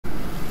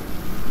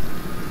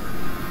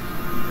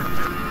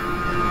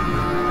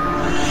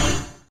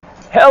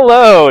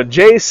Hello,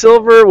 Jay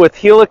Silver with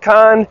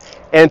Helicon,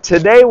 and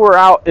today we're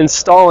out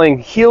installing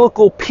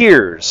helical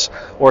piers,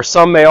 or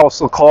some may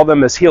also call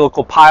them as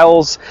helical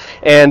piles,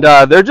 and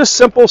they're just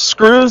simple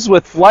screws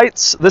with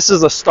lights. This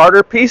is a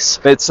starter piece.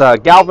 It's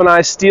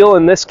galvanized steel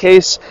in this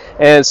case,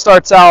 and it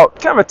starts out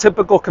kind of a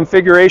typical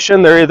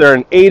configuration. They're either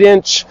an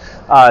 8-inch,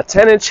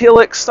 10-inch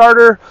helix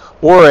starter,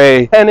 or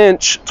a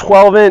 10-inch,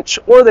 12-inch,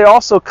 or they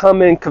also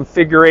come in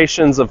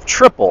configurations of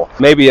triple,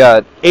 maybe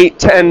a 8,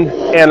 10,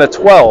 and a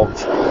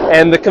 12.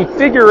 And the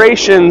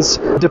configurations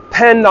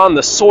depend on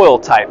the soil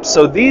type.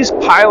 So these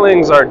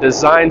pilings are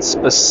designed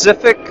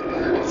specific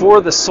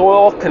for the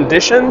soil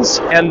conditions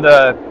and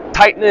the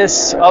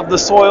tightness of the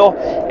soil,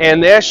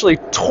 and they actually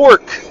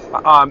torque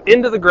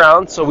into the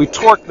ground. So we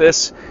torque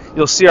this.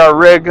 You'll see our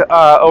rig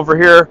over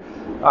here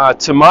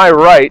to my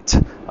right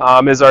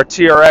is our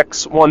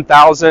TRX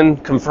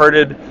 1000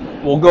 converted.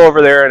 We'll go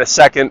over there in a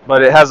second,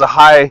 but it has a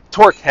high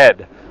torque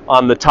head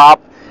on the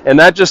top, and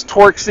that just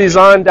torques these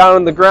on down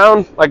in the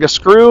ground like a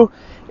screw.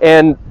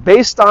 And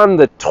based on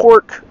the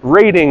torque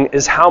rating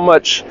is how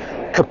much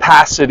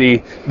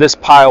capacity this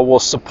pile will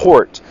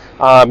support.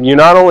 You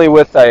not only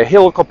with a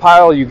helical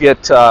pile, you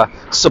get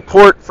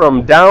support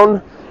from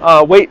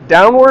weight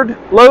downward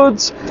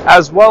loads,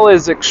 as well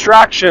as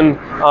extraction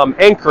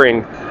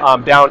anchoring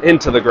down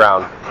into the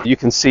ground. You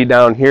can see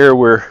down here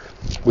where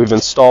we've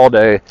installed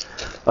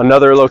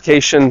another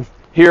location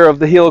here of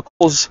the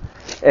helicals,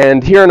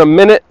 and here in a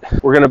minute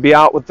we're going to be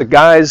out with the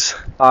guys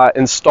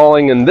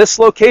installing in this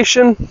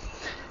location.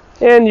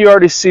 And you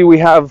already see we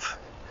have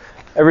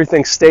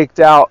everything staked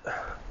out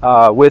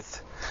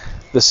with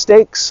the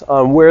stakes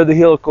on where the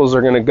helicals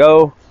are going to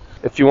go.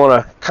 If you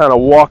want to kind of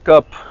walk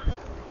up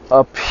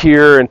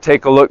here and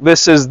take a look,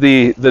 this is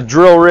the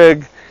drill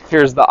rig.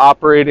 Here's the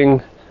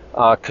operating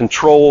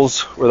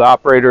controls where the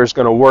operator is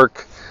going to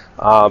work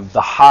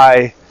the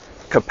high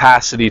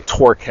capacity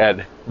torque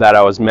head that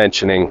I was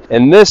mentioning.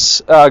 And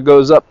this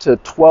goes up to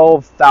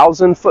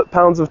 12,000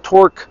 foot-pounds of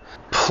torque.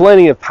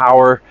 Plenty of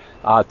power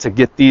to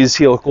get these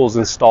helicals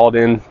installed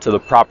in to the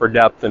proper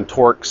depth and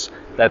torques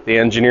that the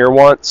engineer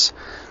wants.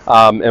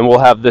 And we'll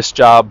have this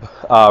job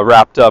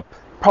wrapped up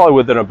probably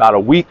within about a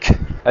week.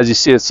 As you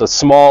see, it's a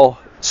small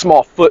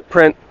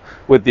footprint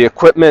with the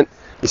equipment.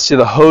 You see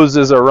the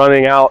hoses are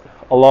running out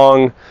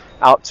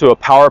to a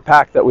power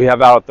pack that we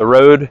have out at the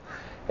road.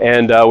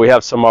 And we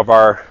have some of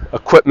our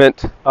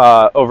equipment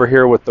over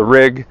here with the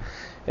rig,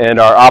 and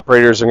our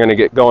operators are going to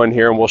get going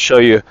here, and we'll show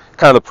you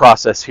kind of the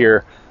process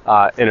here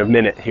in a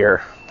minute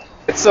here.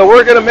 So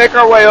we're going to make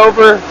our way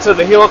over to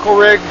the helical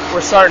rig.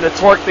 We're starting to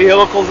torque the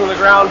helicals in the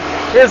ground.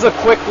 Here's a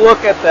quick look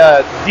at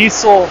the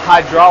diesel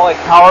hydraulic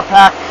power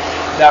pack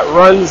that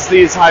runs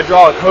these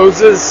hydraulic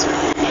hoses.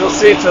 You'll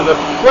see to the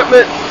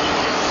equipment.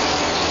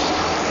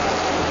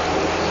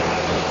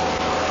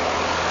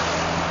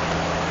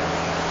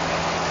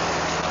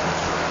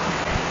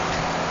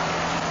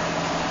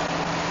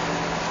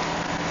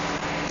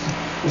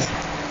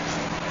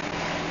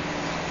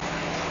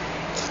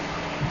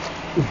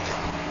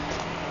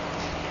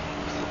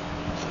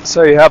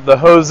 So you have the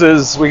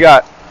hoses. We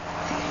got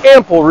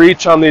ample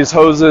reach on these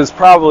hoses,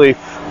 probably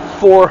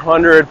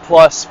 400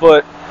 plus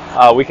foot.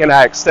 We can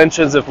add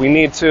extensions if we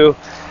need to.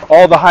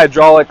 All the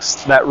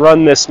hydraulics that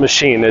run this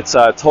machine, it's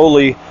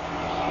totally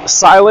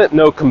silent,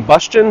 no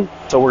combustion.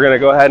 So we're going to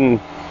go ahead and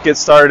get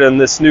started in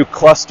this new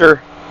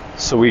cluster.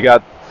 So we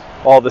got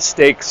all the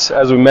stakes,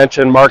 as we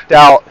mentioned, marked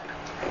out.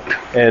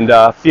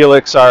 And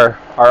Felix, our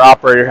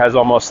operator, has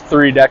almost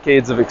 3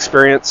 decades of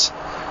experience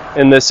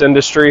in this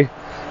industry.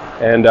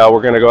 And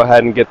we're going to go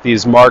ahead and get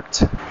these marked.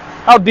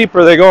 How deep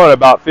are they going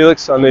about,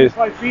 Felix, on these?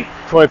 25 feet.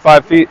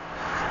 25 feet.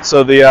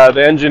 So the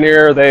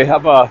engineer, they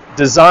have a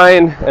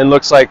design, and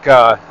looks like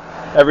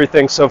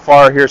everything so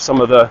far. Here's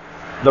some of the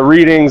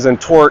readings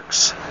and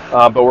torques,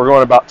 but we're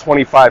going about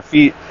 25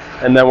 feet,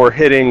 and then we're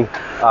hitting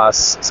about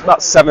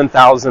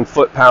 7,000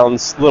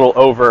 foot-pounds, a little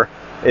over,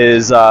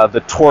 is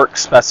the torque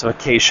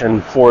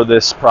specification for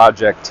this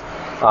project.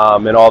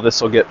 And all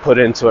this will get put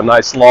into a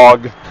nice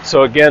log.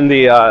 So again,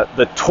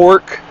 the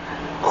torque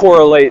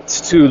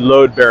correlates to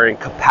load-bearing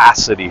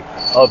capacity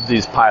of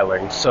these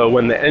pilings. So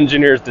when the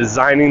engineer's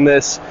designing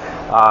this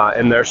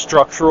and they're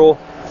structural,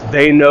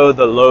 they know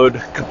the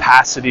load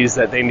capacities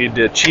that they need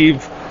to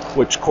achieve,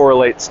 which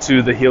correlates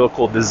to the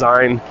helical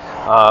design.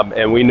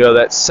 And we know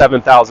that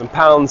 7,000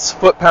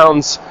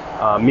 foot-pounds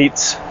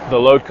meets the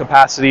load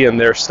capacity, and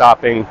they're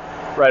stopping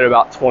right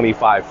about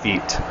 25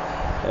 feet.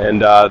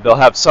 And they'll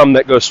have some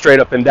that go straight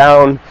up and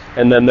down,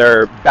 and then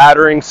they're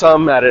battering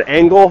some at an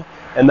angle,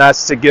 and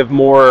that's to give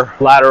more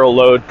lateral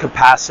load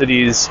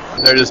capacities.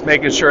 They're just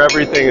making sure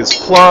everything is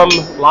plumb,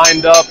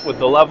 lined up with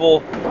the level.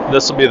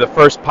 This will be the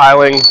first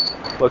piling.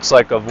 Looks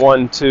like of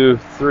 1, 2,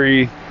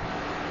 3,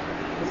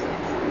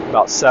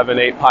 about 7,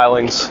 8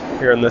 pilings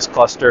here in this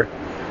cluster.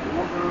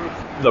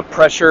 The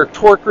pressure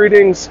torque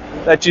readings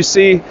that you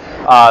see,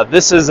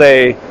 this is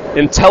a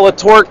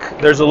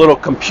IntelliTorque. There's a little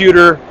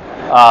computer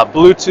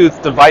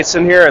Bluetooth device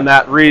in here, and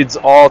that reads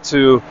all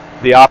to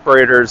the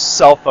operator's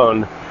cell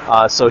phone.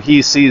 So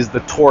he sees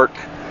the torque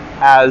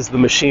as the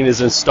machine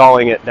is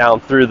installing it down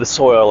through the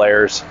soil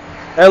layers.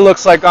 And it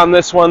looks like on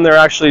this one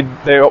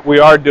we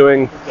are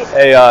doing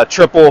a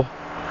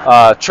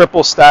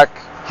triple stack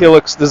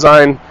helix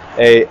design,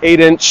 a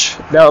 8-inch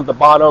down at the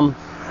bottom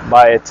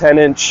by a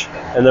 10-inch,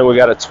 and then we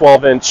got a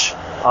 12-inch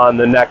on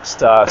the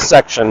next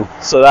section.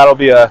 So that'll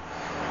be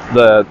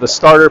the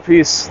starter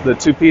piece, the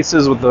 2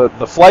 pieces with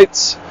the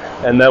flights,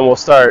 and then we'll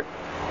start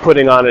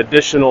putting on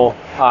additional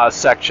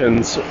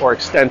sections or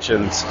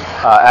extensions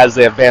as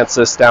they advance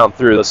this down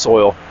through the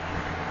soil.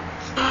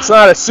 It's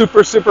not a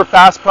super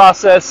fast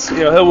process.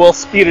 You know, we'll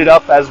speed it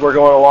up as we're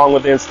going along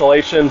with the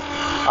installation.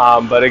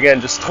 But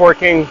again, just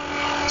torquing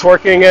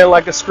in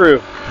like a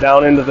screw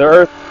down into the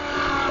earth.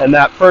 And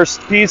that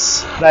first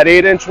piece, that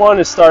 8-inch one,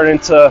 is starting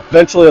to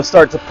eventually it'll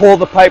start to pull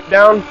the pipe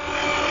down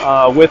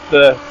with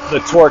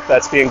the torque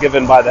that's being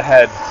given by the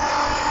head.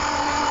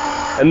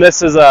 And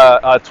this is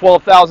a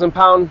 12,000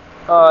 pound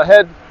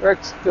head, Rick.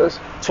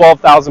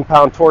 12,000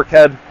 pound torque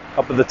head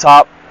up at the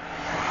top.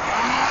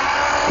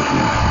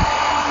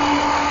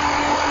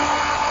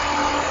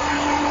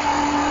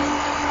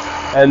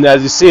 And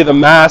as you see, the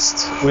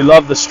mast, we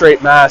love the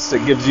straight mast.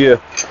 It gives you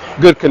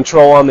good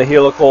control on the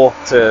helical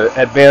to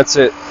advance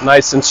it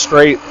nice and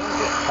straight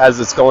as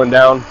it's going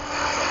down.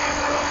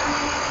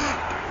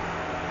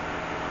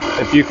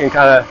 If you can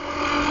kind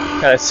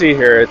of see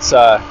here, it's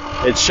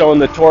showing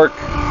the torque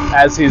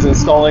as he's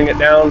installing it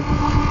down.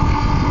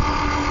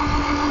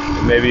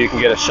 And maybe you can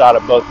get a shot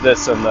of both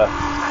this and the.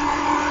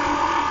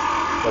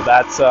 So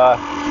that's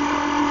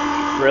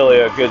really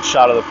a good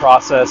shot of the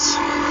process.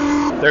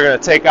 They're going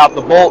to take out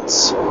the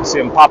bolts. You see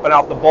them popping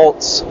out the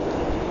bolts,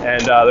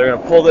 and they're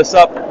going to pull this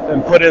up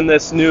and put in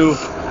this new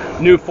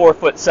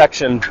 4-foot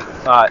section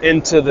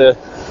into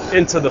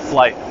the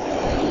flight.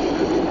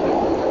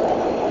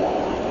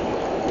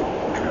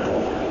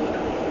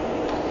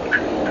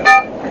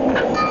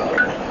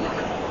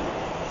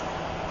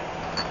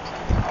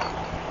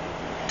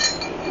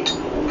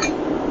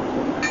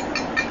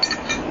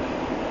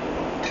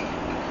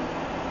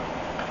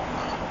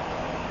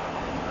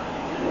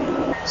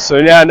 So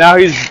yeah, now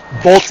he's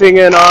bolting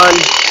in on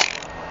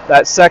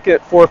that second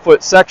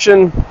 4-foot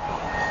section,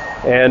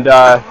 and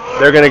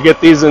they're going to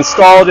get these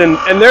installed. And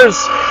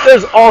there's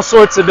all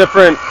sorts of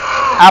different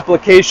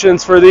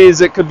applications for these.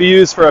 It could be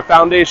used for a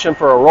foundation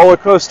for a roller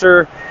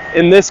coaster.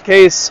 In this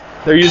case,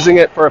 they're using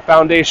it for a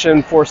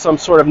foundation for some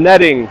sort of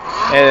netting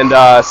and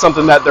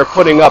something that they're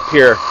putting up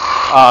here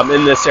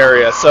in this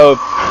area. So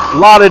a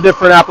lot of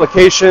different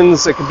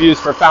applications. It could be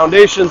used for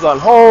foundations on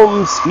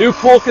homes, new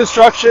pool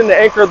construction to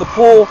anchor the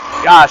pool.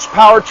 Gosh,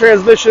 power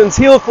transmissions,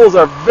 helicals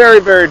are very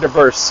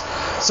diverse.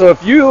 So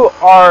if you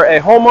are a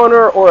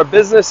homeowner or a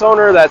business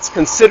owner that's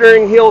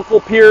considering helical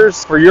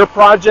piers for your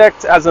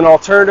project as an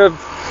alternative,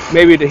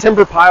 maybe to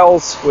timber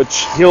piles,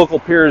 which helical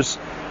piers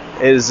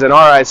is in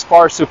our eyes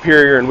far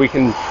superior, and we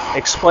can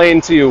explain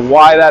to you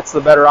why that's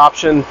the better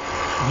option,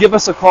 give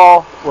us a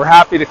call. We're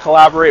happy to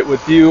collaborate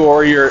with you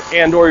or your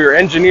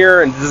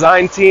engineer and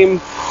design team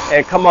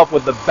and come up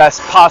with the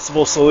best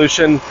possible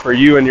solution for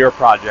you and your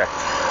project.